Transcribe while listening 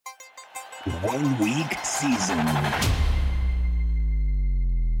1 week season.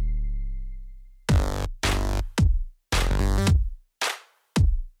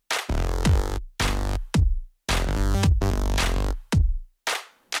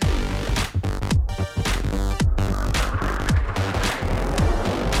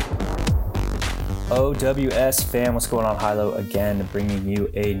 OWS fam, what's going on? Hilo again, bringing you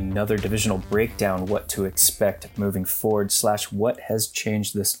another divisional breakdown, what to expect moving forward / what has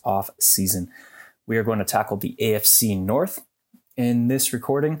changed this off season. We are going to tackle the AFC North in this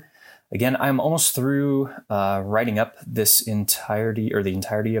recording. Again, I'm almost through writing up the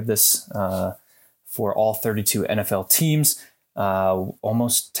entirety of this for all 32 NFL teams,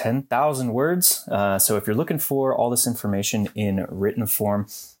 almost 10,000 words. So if you're looking for all this information in written form,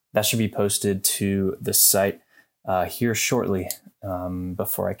 that should be posted to the site here shortly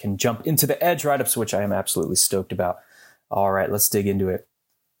before I can jump into the Edge write-ups, which I am absolutely stoked about. All right, let's dig into it.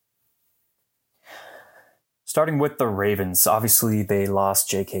 Starting with the Ravens. Obviously, they lost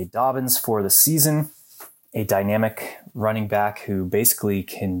J.K. Dobbins for the season. A dynamic running back who basically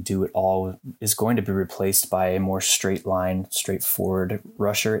can do it all is going to be replaced by a more straightforward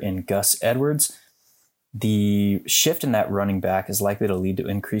rusher in Gus Edwards. The shift in that running back is likely to lead to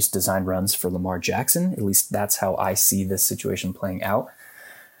increased design runs for Lamar Jackson. At least that's how I see this situation playing out.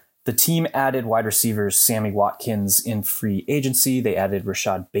 The team added wide receivers Sammy Watkins in free agency. They added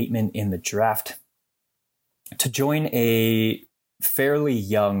Rashad Bateman in the draft to join a fairly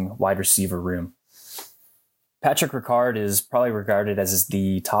young wide receiver room. Patrick Ricard is probably regarded as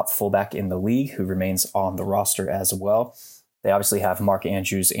the top fullback in the league, who remains on the roster as well. They obviously have Mark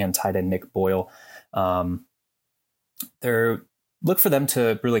Andrews and tight end Nick Boyle. Look for them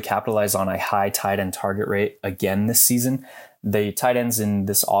to really capitalize on a high tight end target rate again this season. The tight ends in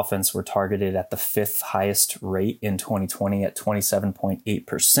this offense were targeted at the 5th highest rate in 2020 at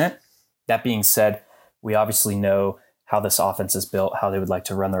 27.8%. That being said, we obviously know how this offense is built, how they would like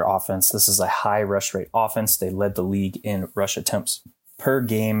to run their offense. This is a high rush rate offense. They led the league in rush attempts per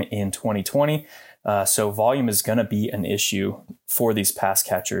game in 2020. So volume is going to be an issue for these pass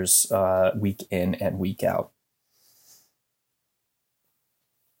catchers week in and week out.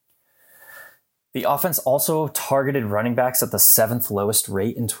 The offense also targeted running backs at the 7th lowest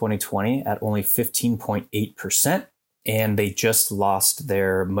rate in 2020 at only 15.8%. And they just lost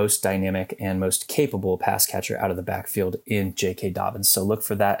their most dynamic and most capable pass catcher out of the backfield in J.K. Dobbins. So look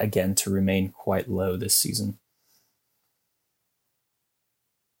for that again to remain quite low this season.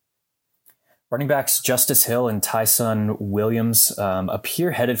 Running backs Justice Hill and Tyson Williams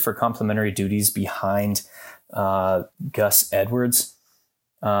appear headed for complementary duties behind Gus Edwards.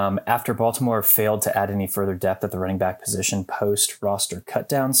 After Baltimore failed to add any further depth at the running back position post-roster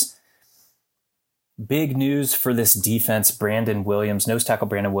cutdowns. Big news for this defense, nose tackle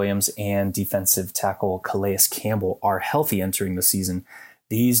Brandon Williams and defensive tackle Calais Campbell are healthy entering the season.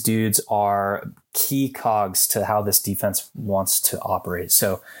 These dudes are key cogs to how this defense wants to operate.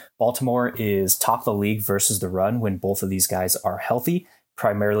 So Baltimore is top of the league versus the run when both of these guys are healthy,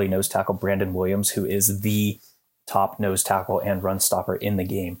 primarily nose tackle Brandon Williams, who is the top nose tackle and run stopper in the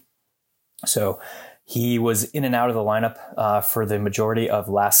game. So he was in and out of the lineup for the majority of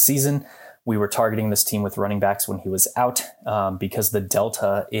last season. We were targeting this team with running backs when he was out because the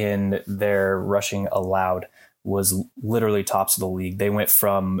delta in their rushing allowed was literally tops of the league. They went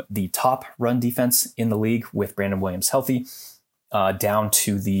from the top run defense in the league with Brandon Williams healthy down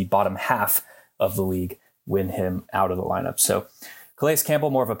to the bottom half of the league when him out of the lineup. So Calais Campbell,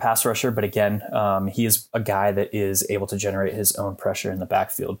 more of a pass rusher, but again, he is a guy that is able to generate his own pressure in the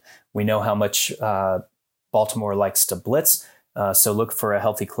backfield. We know how much Baltimore likes to blitz, so look for a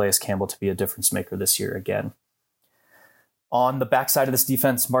healthy Calais Campbell to be a difference maker this year again. On the backside of this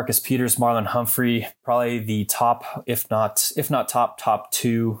defense, Marcus Peters, Marlon Humphrey, probably the top, if not top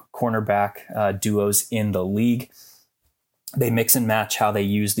 2 cornerback duos in the league. They mix and match how they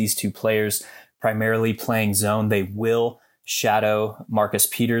use these two players, primarily playing zone. They will shadow Marcus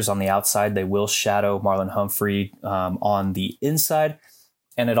Peters on the outside. They will shadow Marlon Humphrey on the inside.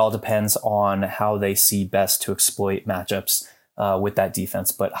 And it all depends on how they see best to exploit matchups with that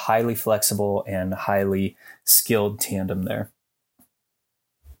defense, but highly flexible and highly skilled tandem there.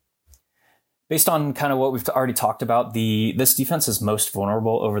 Based on kind of what we've already talked about, this defense is most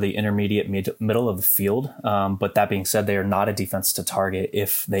vulnerable over the intermediate middle of the field. But that being said, they are not a defense to target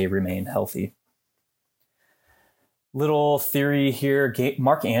if they remain healthy. Little theory here.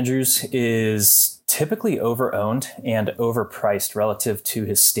 Mark Andrews is typically over-owned and overpriced relative to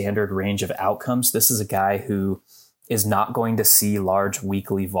his standard range of outcomes. This is a guy who is not going to see large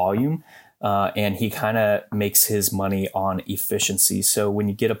weekly volume. and he kind of makes his money on efficiency. So when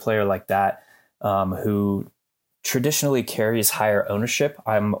you get a player like that who traditionally carries higher ownership,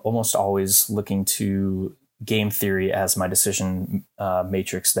 I'm almost always looking to game theory as my decision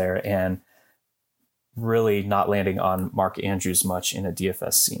matrix there, and really not landing on Mark Andrews much in a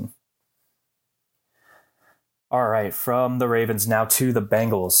DFS scene. All right, from the Ravens now to the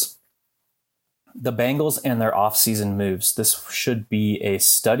Bengals. The Bengals and their offseason moves. This should be a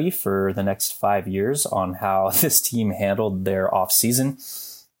study for the next 5 years on how this team handled their offseason.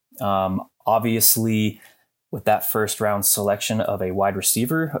 Obviously, with that first round selection of a wide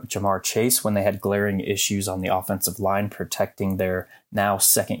receiver, Jamar Chase, when they had glaring issues on the offensive line protecting their now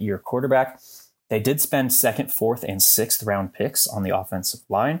second-year quarterback, they did spend second, fourth, and sixth round picks on the offensive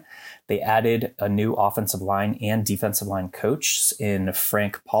line. They added a new offensive line and defensive line coach in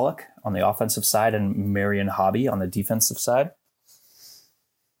Frank Pollock on the offensive side and Marion Hobby on the defensive side.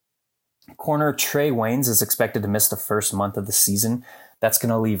 Corner Trey Waynes is expected to miss the first month of the season. That's going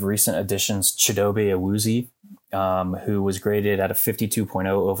to leave recent additions Chidobe Awuzie, who was graded at a 52.0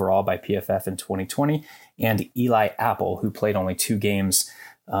 overall by PFF in 2020, and Eli Apple, who played only 2 games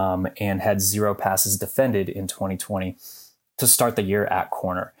and had 0 passes defended in 2020 to start the year at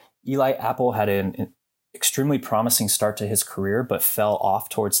corner. Eli Apple had an extremely promising start to his career, but fell off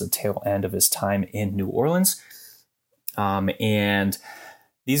towards the tail end of his time in New Orleans. And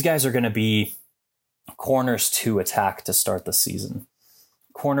these guys are going to be corners to attack to start the season.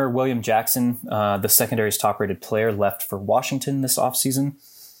 Corner William Jackson, the secondary's top-rated player, left for Washington this offseason.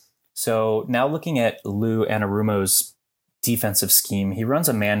 So now looking at Lou Anarumo's defensive scheme, he runs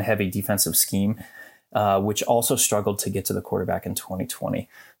a man-heavy defensive scheme, which also struggled to get to the quarterback in 2020.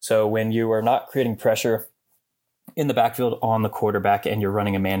 So when you are not creating pressure in the backfield on the quarterback and you're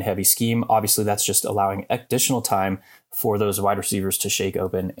running a man-heavy scheme, obviously that's just allowing additional time for those wide receivers to shake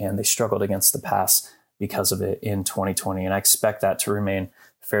open, and they struggled against the pass because of it in 2020, and I expect that to remain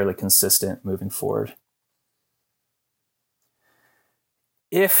fairly consistent moving forward.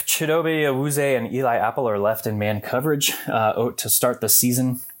 If Chidobe Awuzie and Eli Apple are left in man coverage to start the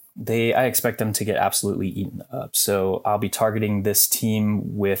season, I expect them to get absolutely eaten up. So I'll be targeting this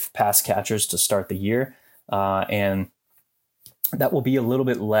team with pass catchers to start the year, and that will be a little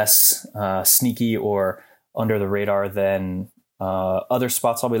bit less sneaky or under the radar than other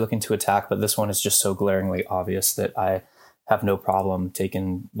spots I'll be looking to attack, but this one is just so glaringly obvious that I have no problem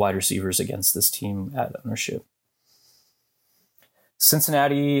taking wide receivers against this team at ownership.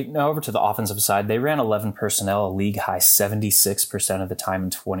 Cincinnati, now over to the offensive side, they ran 11 personnel, a league high 76% of the time in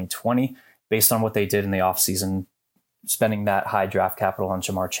 2020. Based on what they did in the offseason, spending that high draft capital on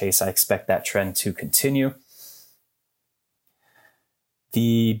Jamar Chase, I expect that trend to continue.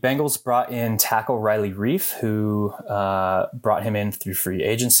 The Bengals brought in tackle Riley Reiff, who brought him in through free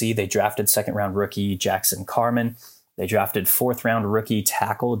agency. They drafted second-round rookie Jackson Carman. They drafted fourth-round rookie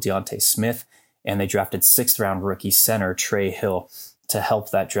tackle Deontay Smith, and they drafted sixth-round rookie center Trey Hill to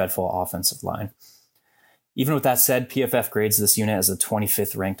help that dreadful offensive line. Even with that said, PFF grades this unit as the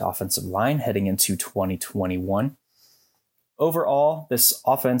 25th ranked offensive line heading into 2021. Overall, this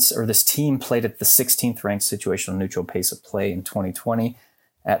offense or this team played at the 16th ranked situational neutral pace of play in 2020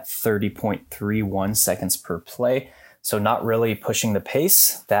 at 30.31 seconds per play. So not really pushing the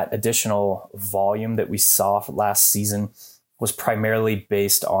pace. That additional volume that we saw last season was primarily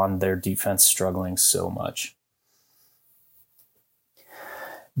based on their defense struggling so much.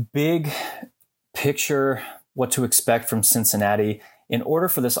 Big picture, what to expect from Cincinnati. In order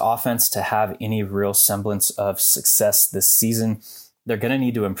for this offense to have any real semblance of success this season, they're going to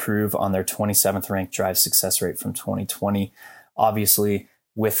need to improve on their 27th ranked drive success rate from 2020. Obviously,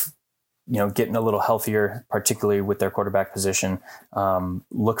 with getting a little healthier, particularly with their quarterback position,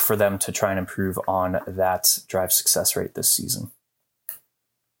 look for them to try and improve on that drive success rate this season.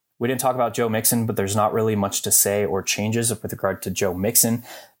 We didn't talk about Joe Mixon, but there's not really much to say or changes with regard to Joe Mixon.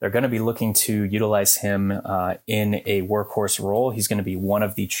 They're going to be looking to utilize him in a workhorse role. He's going to be one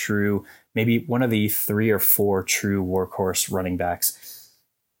of the 3 or 4 true workhorse running backs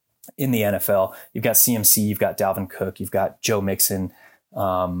in the NFL. You've got CMC, you've got Dalvin Cook, you've got Joe Mixon,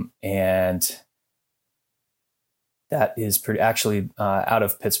 and that is pretty actually out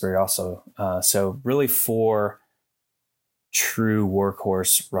of Pittsburgh also. So really 4 true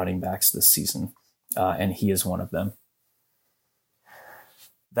workhorse running backs this season, and he is one of them.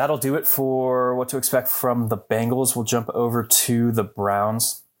 That'll do it for what to expect from the Bengals. We'll jump over to the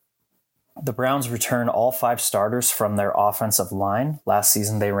Browns. The Browns return all 5 starters from their offensive line. Last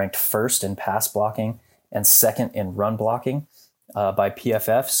season, they ranked first in pass blocking and second in run blocking by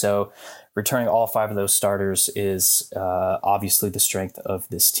PFF. So returning all 5 of those starters is obviously the strength of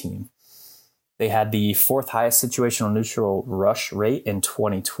this team. They had the fourth highest situational neutral rush rate in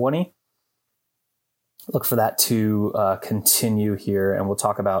 2020. Look for that to continue here, and we'll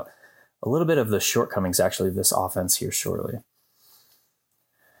talk about a little bit of the shortcomings, actually, of this offense here shortly.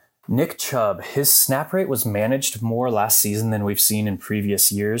 Nick Chubb, his snap rate was managed more last season than we've seen in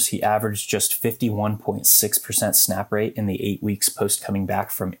previous years. He averaged just 51.6% snap rate in the 8 weeks post coming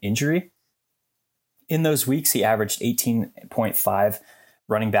back from injury. In those weeks, he averaged 18.5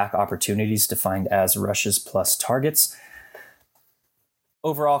 running back opportunities, defined as rushes plus targets.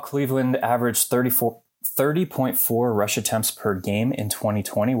 Overall, Cleveland averaged 30.4 rush attempts per game in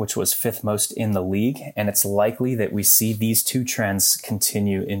 2020, which was fifth most in the league. And it's likely that we see these two trends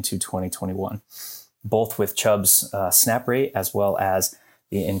continue into 2021, both with Chubb's snap rate as well as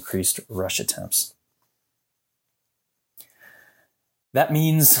the increased rush attempts. That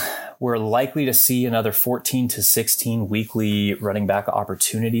means we're likely to see another 14 to 16 weekly running back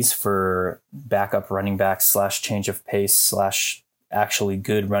opportunities for backup running back / change of pace / actually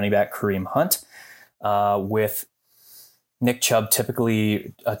good running back Kareem Hunt, with Nick Chubb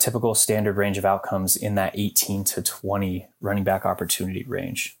typically a typical standard range of outcomes in that 18 to 20 running back opportunity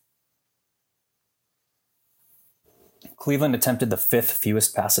range. Cleveland attempted the fifth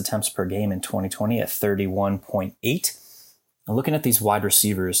fewest pass attempts per game in 2020 at 31.8. And looking at these wide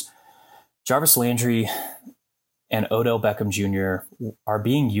receivers, Jarvis Landry and Odell Beckham Jr. are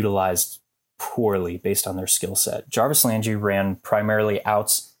being utilized poorly based on their skill set. Jarvis Landry ran primarily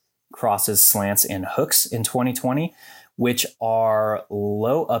outs, crosses, slants, and hooks in 2020, which are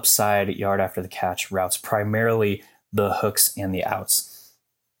low upside yard after the catch routes, primarily the hooks and the outs.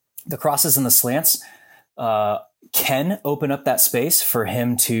 The crosses and the slants can open up that space for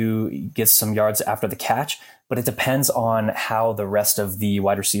him to get some yards after the catch, but it depends on how the rest of the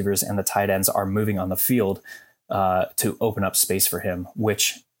wide receivers and the tight ends are moving on the field to open up space for him,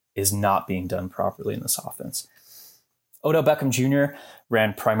 which is not being done properly in this offense. Odell Beckham Jr.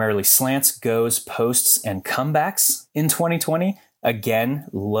 ran primarily slants, goes, posts, and comebacks in 2020. Again,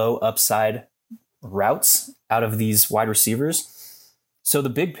 low upside routes out of these wide receivers. So the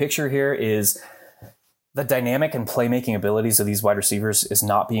big picture here is the dynamic and playmaking abilities of these wide receivers is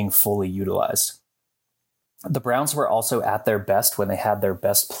not being fully utilized. The Browns were also at their best when they had their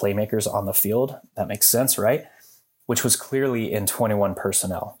best playmakers on the field. That makes sense, right? Which was clearly in 21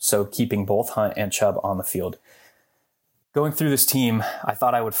 personnel. So keeping both Hunt and Chubb on the field. Going through this team, I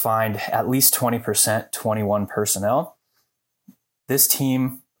thought I would find at least 20% 21 personnel. This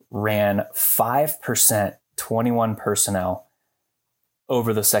team ran 5% 21 personnel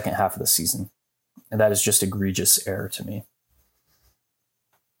over the second half of the season. And that is just egregious error to me.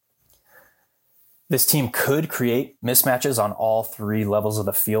 This team could create mismatches on all three levels of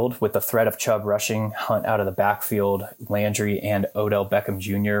the field with the threat of Chubb rushing, Hunt out of the backfield, Landry and Odell Beckham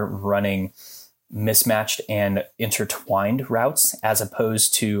Jr. running mismatched and intertwined routes as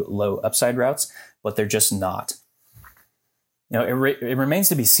opposed to low upside routes, but they're just not. Now, it remains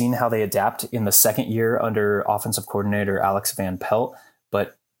to be seen how they adapt in the second year under offensive coordinator Alex Van Pelt,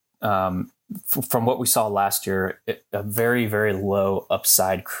 but from what we saw last year, a very, very low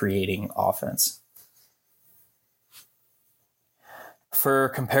upside creating offense. For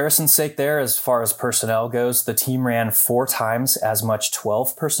comparison's sake there, as far as personnel goes, the team ran 4 times as much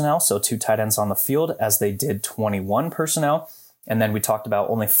 12 personnel, so 2 tight ends on the field, as they did 21 personnel. And then we talked about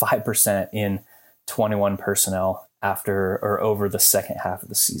only 5% in 21 personnel after or over the second half of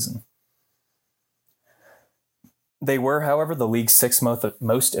the season. They were, however, the league's 6th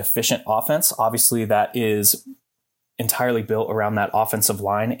most efficient offense. Obviously, that is entirely built around that offensive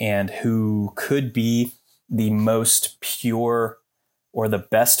line and who could be the most pure or the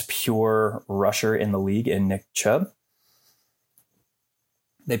best pure rusher in the league in Nick Chubb.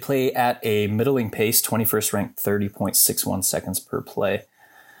 They play at a middling pace, 21st ranked, 30.61 seconds per play.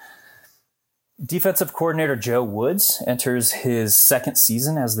 Defensive coordinator Joe Woods enters his second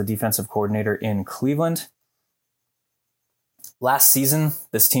season as the defensive coordinator in Cleveland. Last season,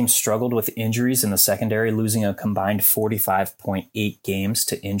 this team struggled with injuries in the secondary, losing a combined 45.8 games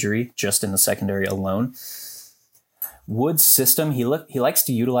to injury just in the secondary alone. Woods' system, he likes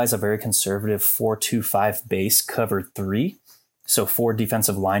to utilize a very conservative 4-2-5 base cover 3. So 4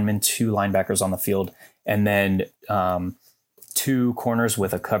 defensive linemen, 2 linebackers on the field, and then 2 corners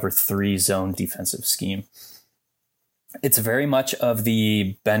with a cover 3 zone defensive scheme. It's very much of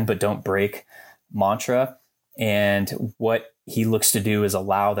the bend but don't break mantra. And what he looks to do is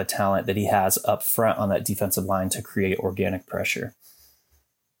allow the talent that he has up front on that defensive line to create organic pressure.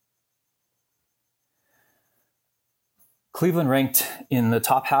 Cleveland ranked in the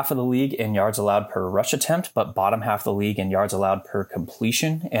top half of the league in yards allowed per rush attempt, but bottom half of the league in yards allowed per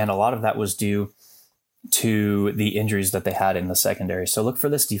completion. And a lot of that was due to the injuries that they had in the secondary. So look for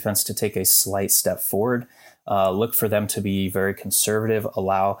this defense to take a slight step forward. Look for them to be very conservative,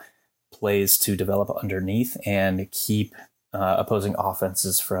 allow plays to develop underneath, and keep opposing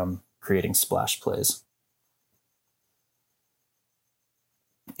offenses from creating splash plays.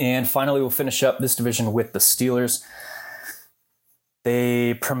 And finally, we'll finish up this division with the Steelers.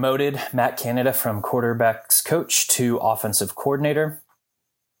 They promoted Matt Canada from quarterbacks coach to offensive coordinator.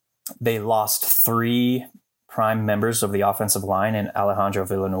 They lost 3 prime members of the offensive line in Alejandro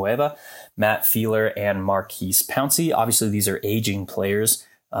Villanueva, Matt Feeler, and Marquise Pouncey. Obviously, these are aging players,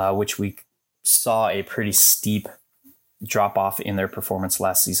 which we saw a pretty steep drop-off in their performance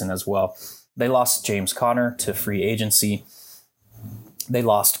last season as well. They lost James Conner to free agency. They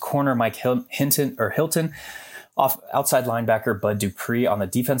lost corner Mike Hilton, outside linebacker Bud Dupree on the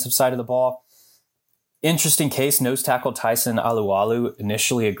defensive side of the ball. Interesting case, nose tackle Tyson Alualu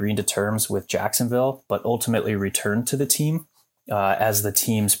initially agreed to terms with Jacksonville, but ultimately returned to the team as the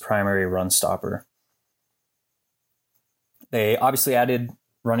team's primary run stopper. They obviously added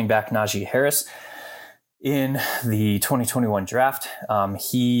running back Najee Harris in the 2021 draft.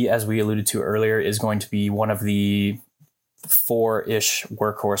 He, as we alluded to earlier, is going to be one of the 4-ish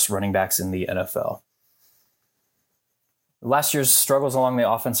workhorse running backs in the NFL. Last year's struggles along the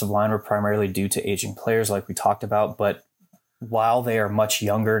offensive line were primarily due to aging players like we talked about, but while they are much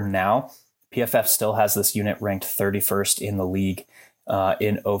younger now, PFF still has this unit ranked 31st in the league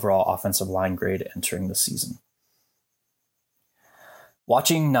in overall offensive line grade entering the season.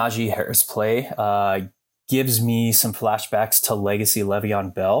 Watching Najee Harris play gives me some flashbacks to legacy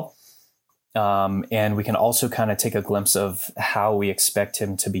Le'Veon Bell. And we can also kind of take a glimpse of how we expect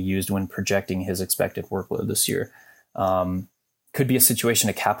him to be used when projecting his expected workload this year. Could be a situation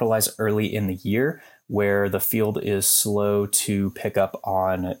to capitalize early in the year where the field is slow to pick up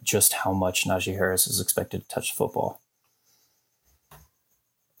on just how much Najee Harris is expected to touch the football.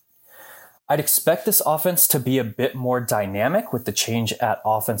 I'd expect this offense to be a bit more dynamic with the change at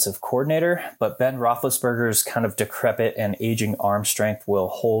offensive coordinator, but Ben Roethlisberger's kind of decrepit and aging arm strength will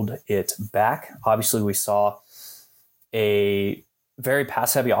hold it back. Obviously, we saw a very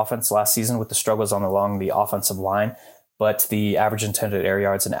pass-heavy offense last season with the struggles along the offensive line, but the average intended air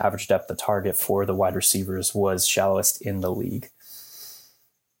yards and average depth of target for the wide receivers was shallowest in the league.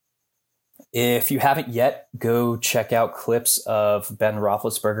 If you haven't yet, go check out clips of Ben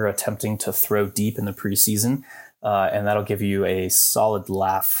Roethlisberger attempting to throw deep in the preseason, and that'll give you a solid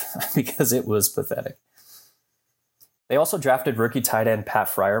laugh because it was pathetic. They also drafted rookie tight end Pat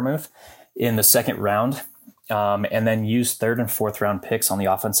Freiermuth in the second round, and then used third and fourth round picks on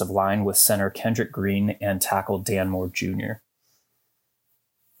the offensive line with center Kendrick Green and tackle Dan Moore Jr.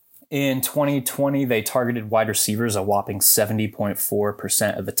 In 2020, they targeted wide receivers a whopping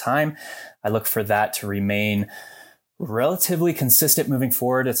 70.4% of the time. I look for that to remain relatively consistent moving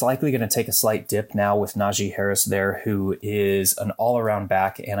forward. It's likely going to take a slight dip now with Najee Harris there, who is an all-around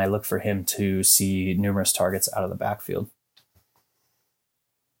back, and I look for him to see numerous targets out of the backfield.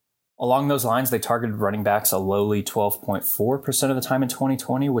 Along those lines, they targeted running backs a lowly 12.4% of the time in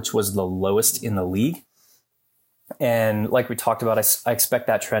 2020, which was the lowest in the league. And like we talked about, I expect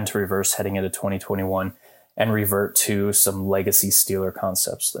that trend to reverse heading into 2021 and revert to some legacy Steeler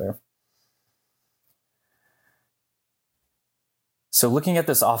concepts there. So looking at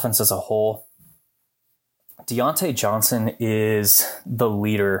this offense as a whole, Diontae Johnson is the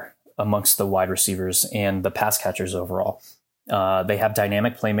leader amongst the wide receivers and the pass catchers overall. They have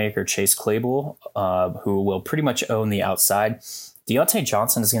dynamic playmaker Chase Claypool, who will pretty much own the outside. Diontae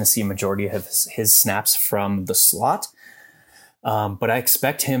Johnson is going to see a majority of his snaps from the slot, but I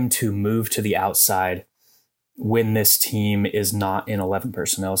expect him to move to the outside when this team is not in 11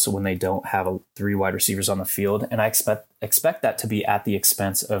 personnel, so when they don't have 3 wide receivers on the field, and I expect that to be at the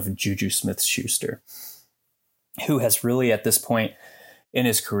expense of Juju Smith-Schuster, who has really, at this point in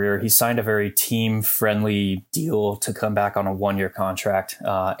his career, he signed a very team-friendly deal to come back on a 1-year contract,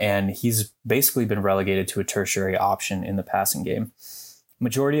 and he's basically been relegated to a tertiary option in the passing game.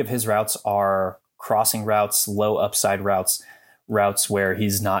 Majority of his routes are crossing routes, low upside routes where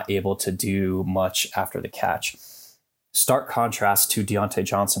he's not able to do much after the catch. Stark contrast to Diontae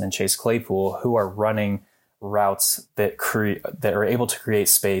Johnson and Chase Claypool, who are running routes that are able to create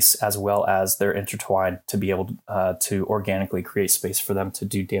space, as well as they're intertwined to be able to organically create space for them to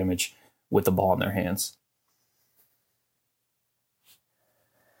do damage with the ball in their hands.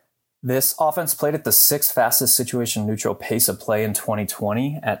 This offense played at the 6th fastest situation neutral pace of play in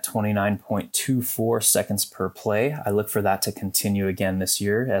 2020 at 29.24 seconds per play. I look for that to continue again this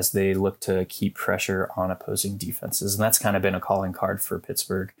year as they look to keep pressure on opposing defenses. And that's kind of been a calling card for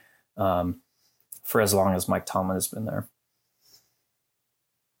Pittsburgh for as long as Mike Tomlin has been there.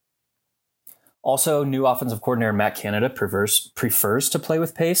 Also, new offensive coordinator Matt Canada prefers to play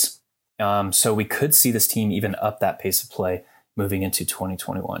with pace. So we could see this team even up that pace of play moving into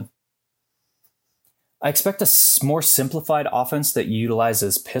 2021. I expect a more simplified offense that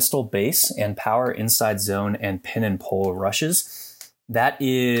utilizes pistol base and power inside zone and pin and pull rushes. That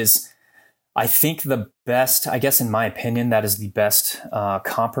is, I think, the best, I guess in my opinion, that is the best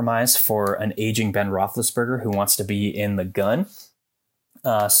compromise for an aging Ben Roethlisberger who wants to be in the gun.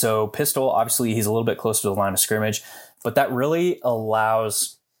 So pistol, obviously he's a little bit closer to the line of scrimmage, but that really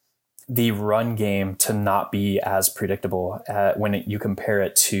allows the run game to not be as predictable when you compare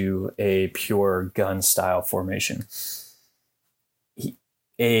it to a pure gun style formation.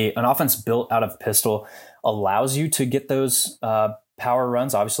 An offense built out of pistol allows you to get those power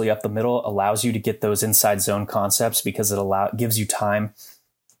runs, obviously up the middle, allows you to get those inside zone concepts because it gives you time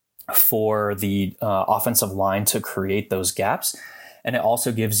for the offensive line to create those gaps. And it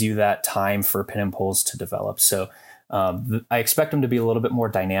also gives you that time for pin and pulls to develop. So I expect them to be a little bit more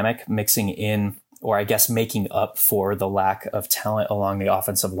dynamic, mixing in, or I guess making up for the lack of talent along the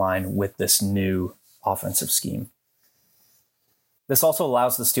offensive line with this new offensive scheme. This also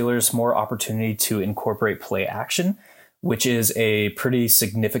allows the Steelers more opportunity to incorporate play action, which is a pretty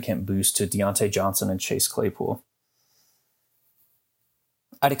significant boost to Deontay Johnson and Chase Claypool.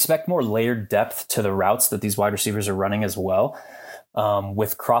 I'd expect more layered depth to the routes that these wide receivers are running as well.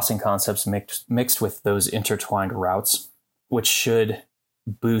 With crossing concepts mixed with those intertwined routes, which should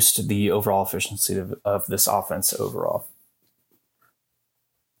boost the overall efficiency of this offense overall.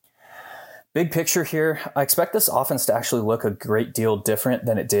 Big picture here, I expect this offense to actually look a great deal different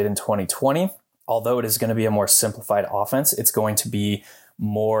than it did in 2020. Although it is going to be a more simplified offense, it's going to be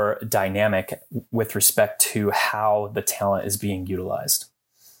more dynamic with respect to how the talent is being utilized.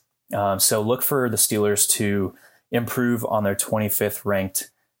 So look for the Steelers to improve on their 25th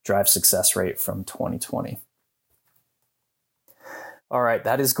ranked drive success rate from 2020. All right,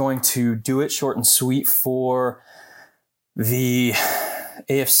 that is going to do it short and sweet for the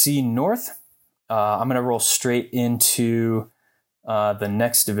AFC North. I'm going to roll straight into the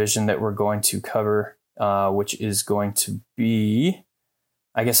next division that we're going to cover, which is going to be,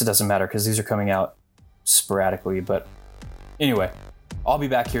 I guess it doesn't matter because these are coming out sporadically. But anyway, I'll be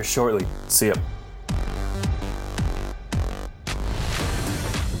back here shortly. See ya.